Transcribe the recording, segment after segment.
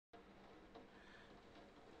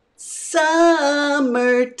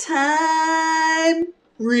Summertime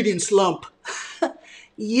reading slump.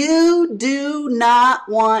 You do not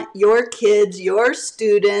want your kids, your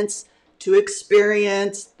students, to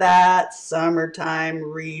experience that summertime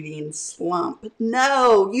reading slump.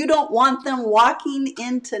 No, you don't want them walking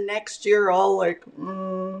into next year all like,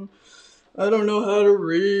 I don't know how to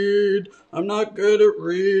read. I'm not good at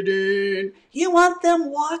reading. You want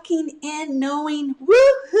them walking in knowing,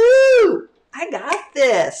 woohoo, I got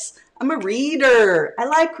this. I'm a reader. I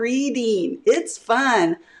like reading. It's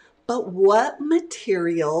fun. But what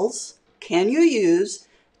materials can you use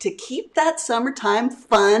to keep that summertime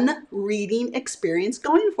fun reading experience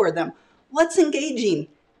going for them? What's engaging?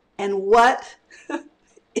 And what,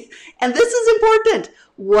 and this is important,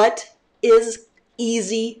 what is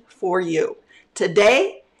easy for you?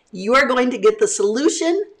 Today, you are going to get the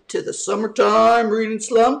solution to the summertime reading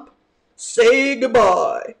slump. Say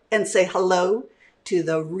goodbye and say hello to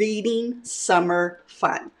the reading summer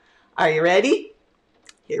fun. Are you ready?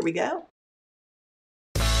 Here we go.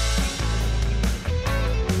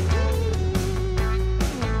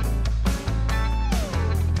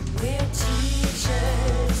 We're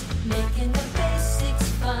teachers making the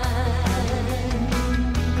basics fun.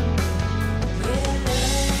 We're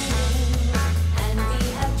learning and we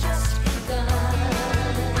have just begun.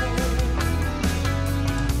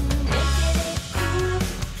 Making it cool,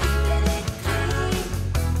 keeping it clean.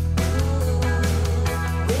 Ooh,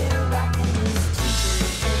 we're rocking this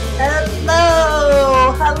teacher's day. Hello.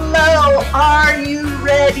 Are you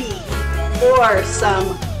ready for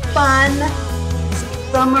some fun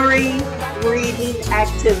summery reading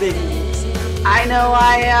activities? I know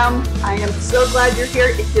I am. I am so glad you're here.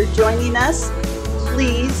 If you're joining us,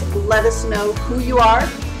 please let us know who you are,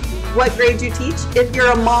 what grade you teach. If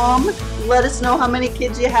you're a mom, let us know how many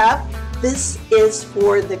kids you have. This is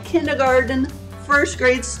for the kindergarten, first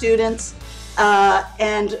grade students,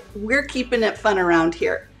 and we're keeping it fun around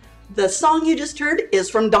here. The song you just heard is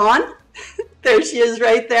from Dawn. There she is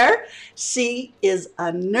right there. She is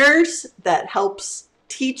a nurse that helps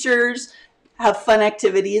teachers have fun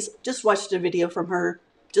activities. Just watched a video from her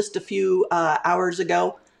just a few hours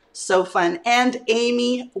ago. So fun. And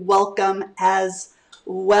Amy, welcome as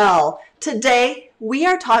well. Today, we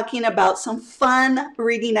are talking about some fun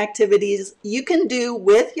reading activities you can do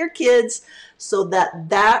with your kids so that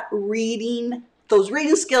those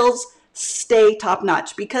reading skills stay top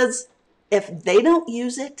notch. Because if they don't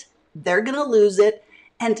use it, they're going to lose it.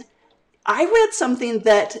 And I read something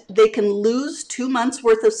that they can lose 2 months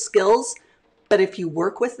worth of skills, but if you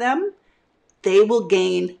work with them, they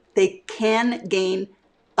can gain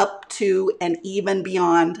up to and even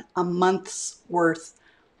beyond a month's worth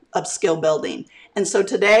of skill building. And so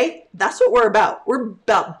today, that's what we're about. We're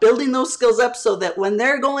about building those skills up so that when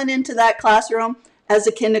they're going into that classroom as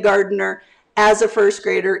a kindergartner, as a first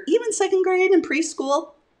grader, even second grade and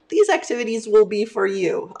preschool, these activities will be for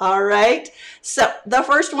you, all right? So the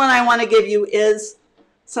first one I want to give you is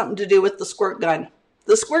something to do with the squirt gun.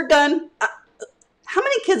 The squirt gun, how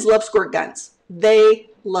many kids love squirt guns? They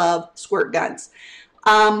love squirt guns.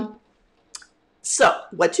 So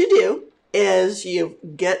what you do is you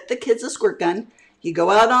get the kids a squirt gun, you go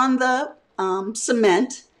out on the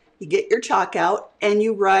cement, you get your chalk out and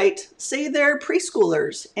you write, say they're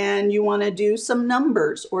preschoolers and you want to do some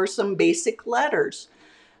numbers or some basic letters.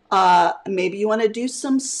 Maybe you want to do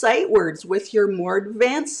some sight words with your more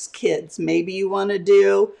advanced kids. Maybe you want to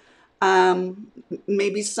do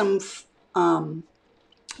maybe some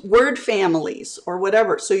word families or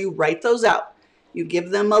whatever. So you write those out. You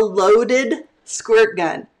give them a loaded squirt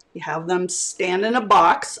gun. You have them stand in a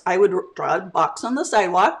box. I would draw a box on the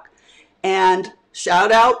sidewalk and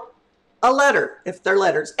shout out a letter if they're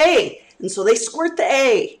letters. A. And so they squirt the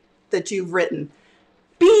A that you've written.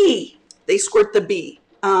 B. They squirt the B.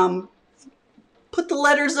 Put the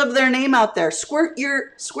letters of their name out there. Squirt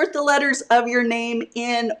the letters of your name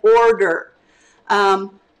in order.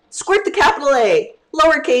 Squirt the capital A,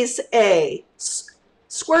 lowercase a.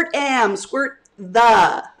 Squirt am, squirt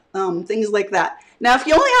the, things like that. Now, if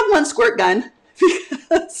you only have one squirt gun,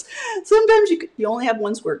 because sometimes you only have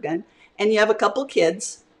one squirt gun, and you have a couple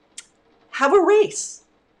kids, have a race.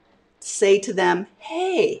 Say to them,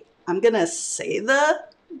 hey, I'm going to say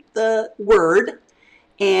the word,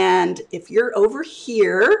 and if you're over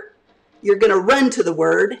here, you're going to run to the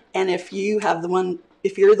word, and if you're the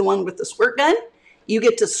one with the squirt gun, you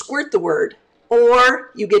get to squirt the word,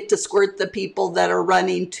 or you get to squirt the people that are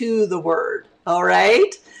running to the word, all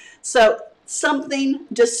right? So something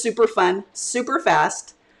just super fun, super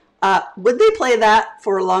fast. Would they play that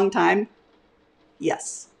for a long time?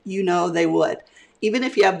 Yes, you know they would. Even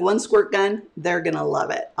if you have one squirt gun, they're going to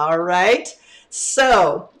love it. All right.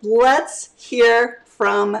 So let's hear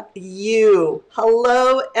from you.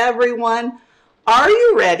 Hello, everyone. Are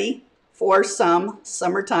you ready for some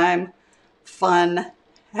summertime fun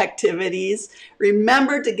activities?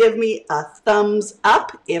 Remember to give me a thumbs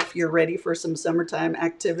up if you're ready for some summertime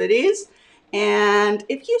activities. And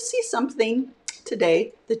if you see something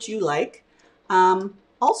today that you like,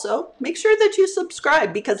 also make sure that you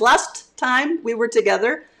subscribe, because last time we were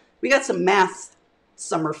together, we got some math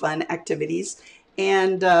summer fun activities.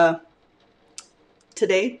 And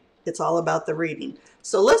today it's all about the reading.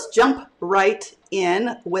 So let's jump right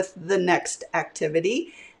in with the next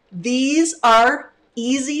activity. These are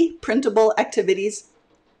easy printable activities.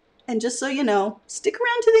 And just so you know, stick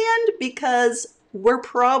around to the end, because we're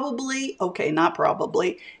probably, okay, not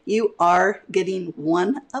probably, you are getting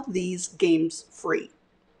one of these games free.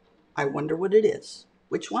 I wonder what it is.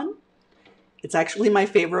 Which one? It's actually my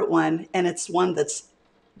favorite one, and it's one that's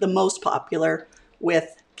the most popular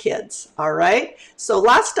with kids. All right. So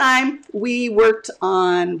last time we worked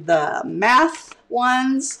on the math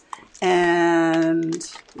ones, and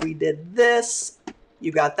we did this.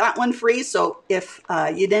 You got that one free. So if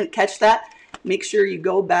you didn't catch that, make sure you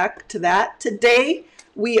go back to that. Today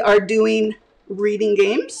we are doing reading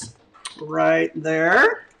games right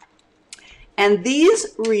there. And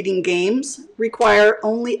these reading games require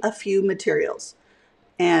only a few materials,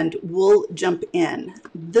 and we'll jump in.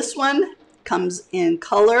 This one comes in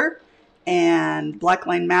color and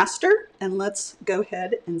Blackline Master, and let's go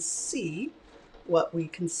ahead and see what we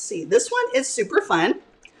can see. This one is super fun.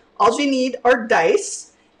 All you need are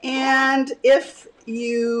dice, and if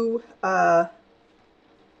you don't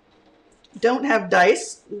have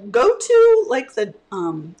dice, go to like the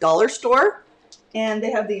dollar store, and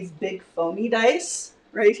they have these big foamy dice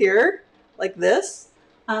right here, like this,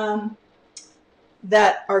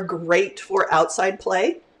 that are great for outside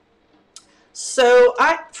play. So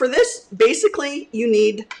for this, basically you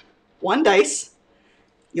need one dice.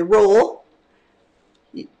 You roll.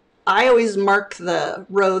 I always mark the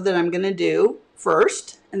row that I'm going to do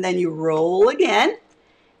first, and then you roll again,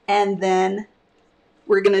 and then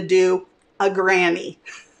we're going to do a granny.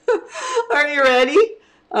 Are you ready?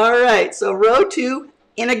 All right, so row 2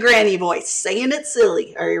 in a granny voice, saying it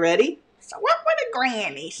silly. Are you ready? So what would a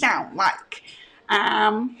granny sound like?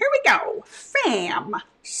 Here we go. Fam,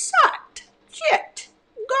 sut, jit,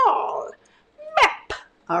 gall, mep.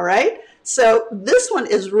 All right, so this one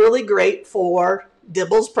is really great for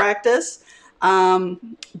dibbles practice.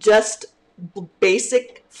 Just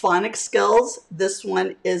basic phonics skills. This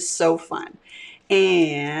one is so fun.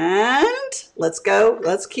 And let's go.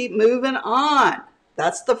 Let's keep moving on.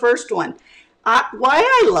 That's the first one. Why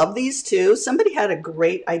I love these two, somebody had a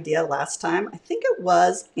great idea last time. I think it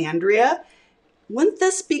was Andrea. Wouldn't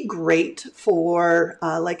this be great for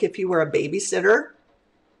like if you were a babysitter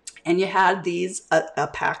and you had these, a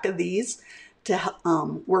pack of these to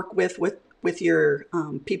work with your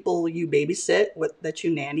people you babysit, that you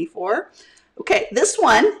nanny for? Okay, this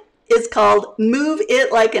one is called Move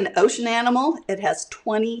It Like an Ocean Animal. It has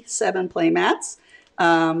 27 play mats,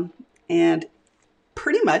 and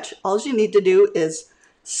pretty much all you need to do is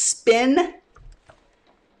spin,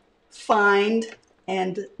 find,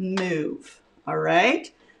 and move. All right.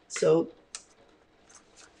 So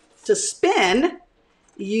to spin,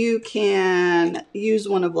 you can use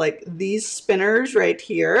one of like these spinners right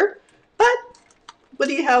here. But what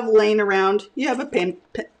do you have laying around? You have a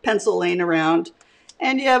pencil laying around,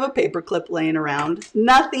 and you have a paper clip laying around.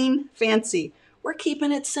 Nothing fancy. We're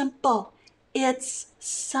keeping it simple. It's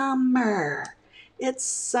summer. It's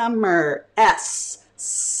summer. S,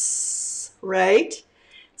 right?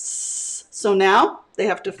 So now they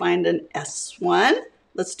have to find an S one.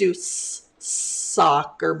 Let's do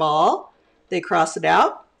soccer ball. They cross it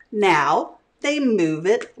out. Now they move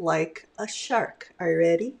it like a shark. Are you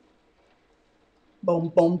ready? Boom,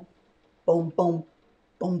 boom, boom, boom,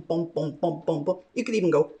 boom, boom, boom, boom, boom, boom. You could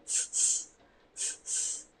even go.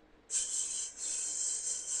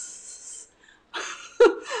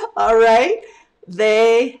 All right.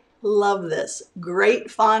 They love this. Great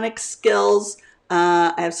phonics skills.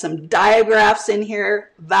 I have some diagraphs in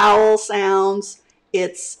here, vowel sounds.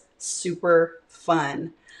 It's super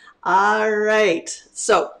fun. All right.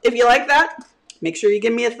 So if you like that, make sure you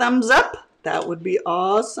give me a thumbs up. That would be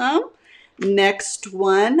awesome. Next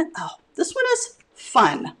one. Oh, this one is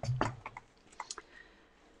fun.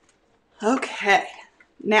 Okay.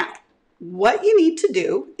 Now, what you need to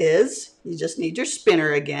do is you just need your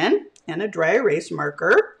spinner again and a dry erase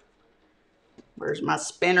marker. Where's my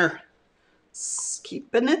spinner?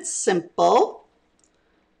 Keeping it simple.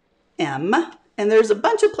 M, And there's a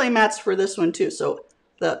bunch of play mats for this one too. So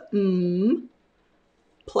the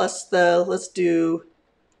plus the, let's do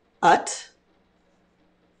ut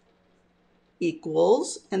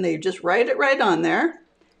equals, and they just write it right on there.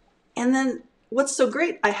 And then what's so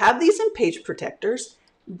great, I have these in page protectors.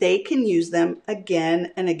 They can use them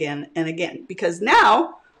again and again and again, because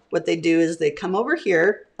now what they do is they come over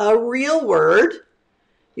here, a real word,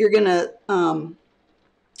 you're going to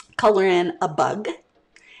color in a bug,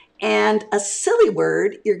 and a silly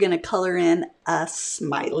word, you're going to color in a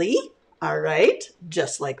smiley. All right,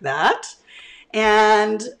 just like that.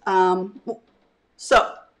 And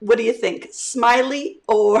so what do you think? Smiley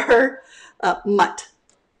or mutt?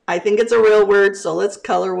 I think it's a real word, so let's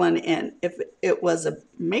color one in. If it was a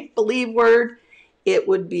make-believe word, it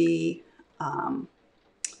would be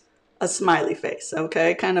a smiley face,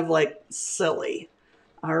 okay? Kind of like silly.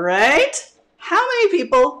 All right. How many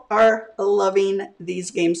people are loving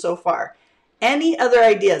these games so far? Any other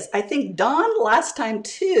ideas? I think Dawn last time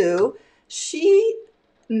too, she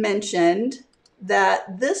mentioned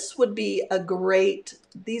that this would be a great,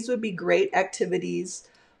 these would be great activities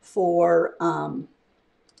for Dawn,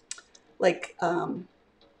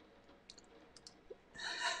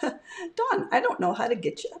 I don't know how to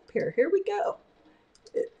get you up here. Here we go.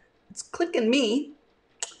 It's clicking me,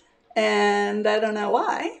 and I don't know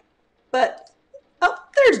why, but oh,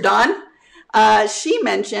 there's Dawn. She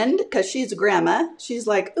mentioned, because she's a grandma, she's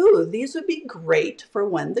like, ooh, these would be great for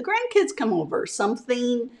when the grandkids come over.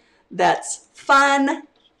 Something that's fun,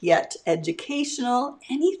 yet educational,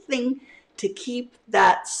 anything to keep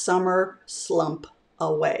that summer slump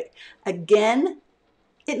away. Again,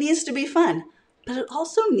 it needs to be fun, but it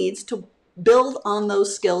also needs to build on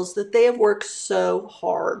those skills that they have worked so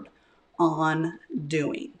hard on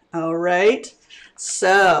doing. All right.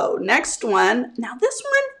 So next one. Now this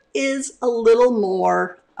one is a little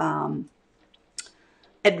more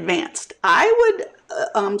advanced. I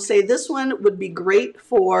would say this one would be great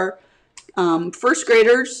for first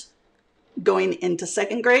graders going into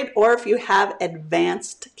second grade, or if you have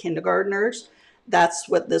advanced kindergartners, that's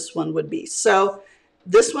what this one would be. So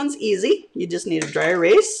this one's easy. You just need a dry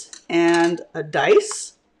erase and a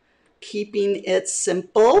dice, keeping it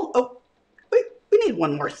simple. Oh, wait, we need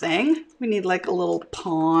one more thing. We need like a little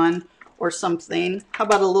pawn or something. How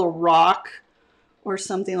about a little rock or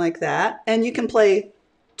something like that? And you can play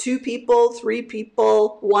 2 people, 3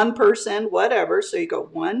 people, 1 person, whatever. So you go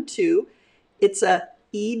 1, 2. It's a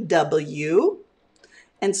EW.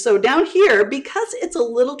 And so down here, because it's a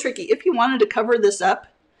little tricky, if you wanted to cover this up,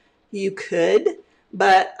 you could,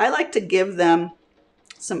 but I like to give them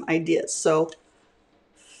some ideas. So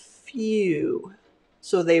few.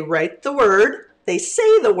 So they write the word, they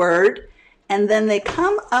say the word, and then they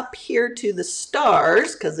come up here to the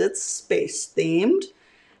stars because it's space themed.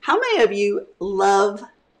 How many of you love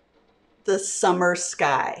the summer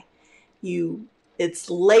sky?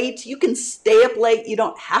 It's late, you can stay up late, you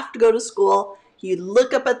don't have to go to school. You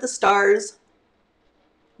look up at the stars.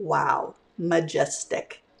 Wow,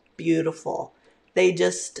 majestic, beautiful. They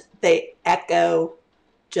echo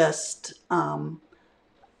just an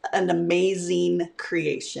amazing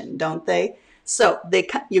creation, don't they? So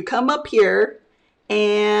you come up here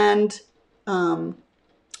and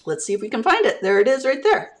let's see if we can find it. There it is right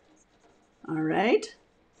there. All right.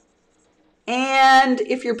 And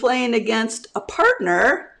if you're playing against a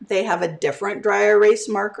partner, they have a different dry erase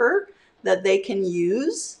marker that they can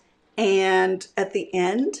use. And at the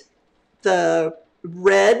end, the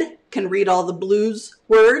red can read all the blue's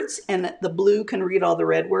words and the blue can read all the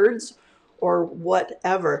red words or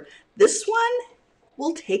whatever. This one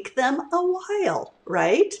will take them a while,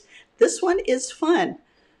 right? This one is fun.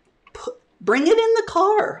 Bring it in the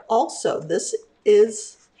car also. This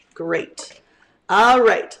is great. All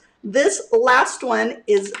right. This last one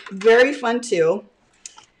is very fun too.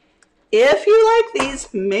 If you like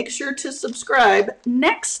these, make sure to subscribe.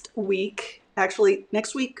 Next week, I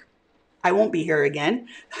won't be here again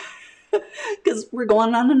because we're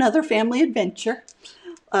going on another family adventure.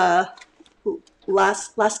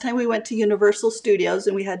 Last time we went to Universal Studios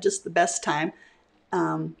and we had just the best time.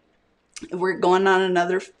 We're going on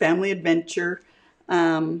another family adventure.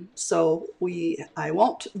 So I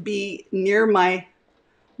won't be near my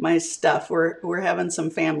stuff. We're having some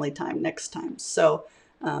family time next time. So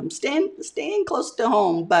staying close to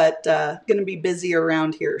home, but going to be busy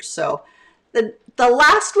around here. So the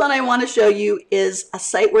last one I want to show you is a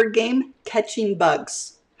sight word game, Catching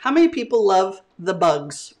Bugs. How many people love the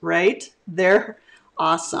bugs, right? They're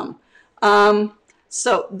awesome.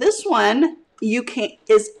 So this one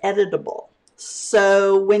is editable.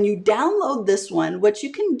 So when you download this one, what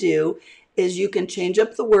you can do is you can change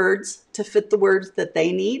up the words to fit the words that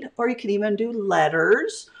they need, or you can even do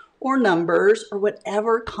letters or numbers or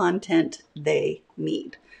whatever content they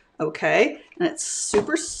need. Okay, and it's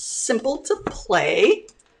super simple to play.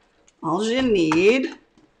 All you need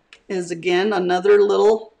is, again, another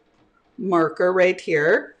little marker right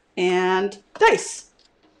here and dice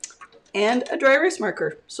and a dry erase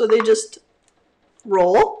marker. So they just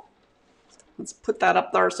roll. Let's put that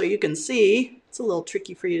up there so you can see. It's a little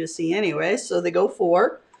tricky for you to see anyway. So they go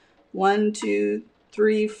 4. 1, 2,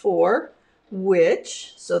 3, 4.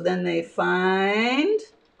 Which, so then they find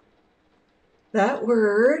that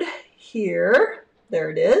word here. There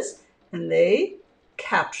it is. And they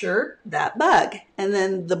capture that bug. And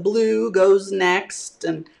then the blue goes next,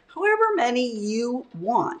 and however many you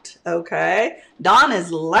want. Okay. Dawn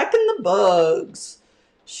is liking the bugs.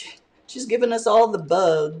 She's giving us all the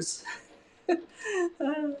bugs.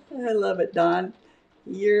 I love it, Dawn.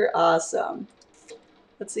 You're awesome.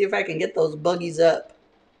 Let's see if I can get those buggies up.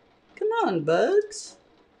 Come on, bugs.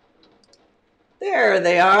 There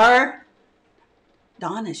they are.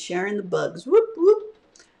 Dawn is sharing the bugs. Whoop, whoop.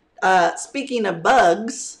 Speaking of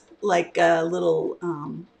bugs, like little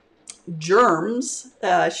germs,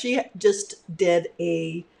 she just did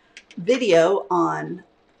a video on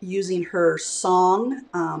using her song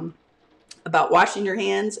about washing your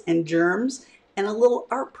hands and germs and a little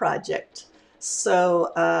art project.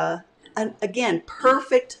 So again,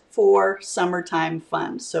 perfect for summertime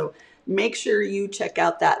fun. So make sure you check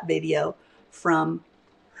out that video from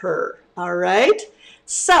her. All right.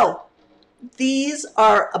 So these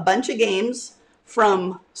are a bunch of games,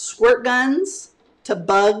 from squirt guns to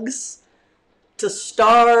bugs to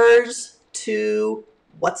stars to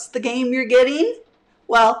what's the game you're getting?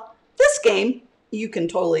 Well, this game you can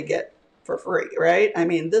totally get for free, right? I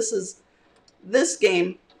mean, this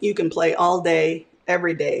game you can play all day,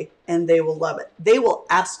 every day, and they will love it. They will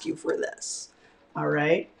ask you for this, all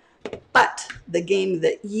right? But the game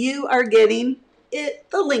that you are getting,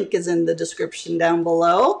 the link is in the description down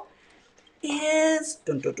below, is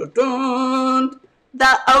dun, dun, dun, dun,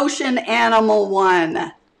 the ocean animal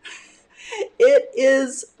one. It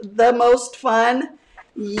is the most fun.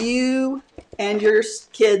 You and your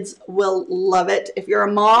kids will love it. If you're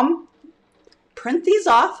a mom, print these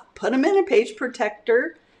off, put them in a page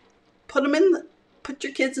protector, put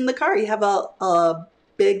your kids in the car. You have a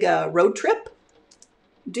big road trip.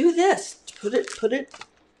 Do this. Put it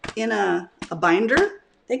in a binder.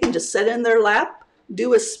 They can just set it in their lap,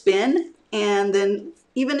 do a spin, and then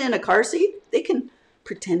even in a car seat, they can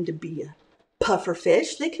pretend to be a puffer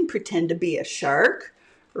fish. They can pretend to be a shark,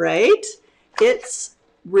 right? It's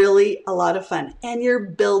really a lot of fun, and you're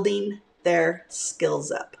building their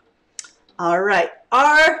skills up. All right.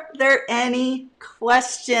 Are there any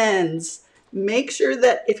questions? Make sure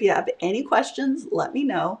that if you have any questions, let me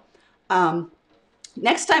know.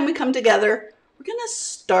 Next time we come together, we're going to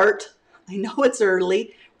start, I know it's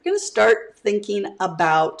early, we're going to start thinking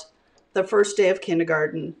about the first day of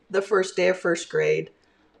kindergarten, the first day of first grade,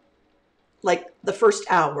 like the first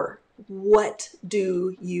hour. What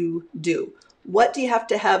do you do? What do you have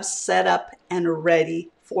to have set up and ready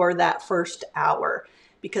for that first hour?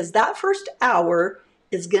 Because that first hour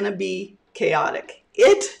is going to be chaotic.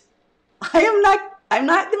 I'm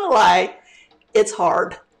not going to lie, it's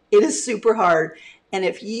hard. It is super hard. And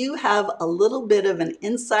if you have a little bit of an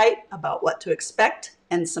insight about what to expect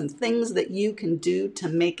and some things that you can do to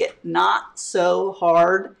make it not so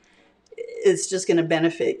hard, it's just going to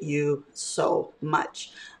benefit you so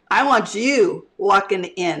much. I want you walking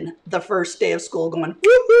in the first day of school going,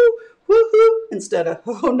 woohoo, woohoo, instead of,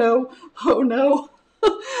 oh no, oh no.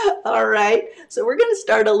 All right. So we're going to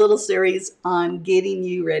start a little series on getting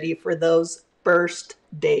you ready for those first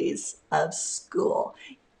days of school.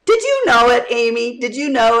 Did you know it, Amy? Did you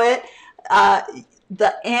know it?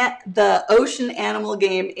 The ocean animal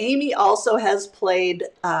game. Amy also has played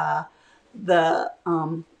the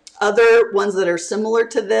other ones that are similar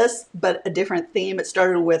to this, but a different theme. It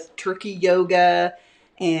started with turkey yoga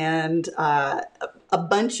and a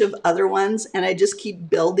bunch of other ones. And I just keep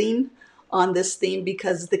building on this theme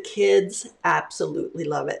because the kids absolutely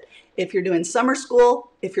love it. If you're doing summer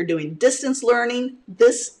school, if you're doing distance learning,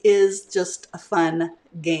 this is just a fun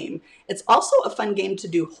game. It's also a fun game to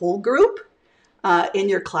do whole group in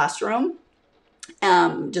your classroom.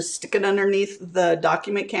 Just stick it underneath the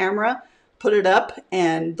document camera, put it up,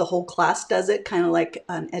 and the whole class does it, kind of like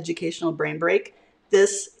an educational brain break.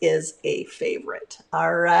 This is a favorite.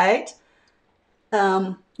 All right.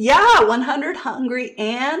 Yeah, 100 Hungry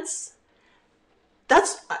Ants.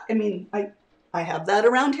 I have that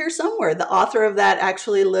around here somewhere. The author of that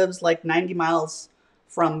actually lives like 90 miles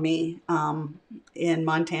from me in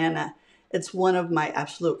Montana. It's one of my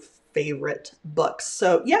absolute favorite books.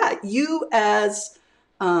 So yeah, you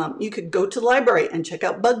could go to the library and check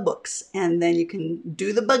out bug books, and then you can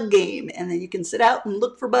do the bug game, and then you can sit out and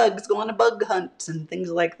look for bugs, go on a bug hunt and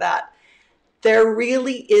things like that. There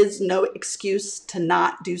really is no excuse to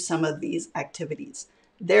not do some of these activities.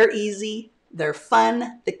 They're easy, they're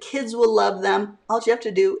fun, the kids will love them. All you have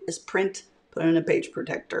to do is print, put in a page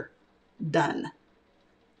protector. Done.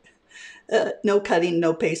 No cutting,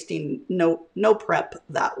 no pasting, no prep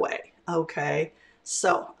that way. Okay.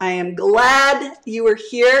 So I am glad you were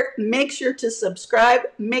here. Make sure to subscribe.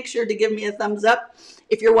 Make sure to give me a thumbs up.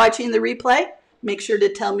 If you're watching the replay, make sure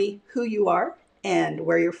to tell me who you are and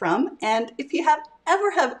where you're from. And if you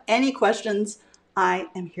ever have any questions, I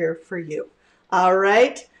am here for you. All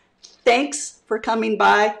right. Thanks for coming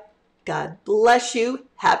by. God bless you.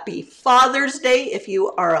 Happy Father's Day if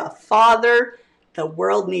you are a father. The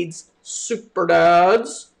world needs super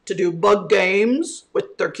dads to do bug games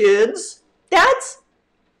with their kids. Dads,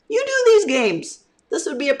 you do these games. This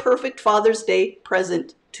would be a perfect Father's Day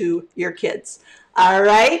present to your kids. All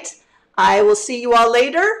right. I will see you all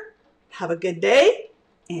later. Have a good day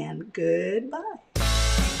and goodbye.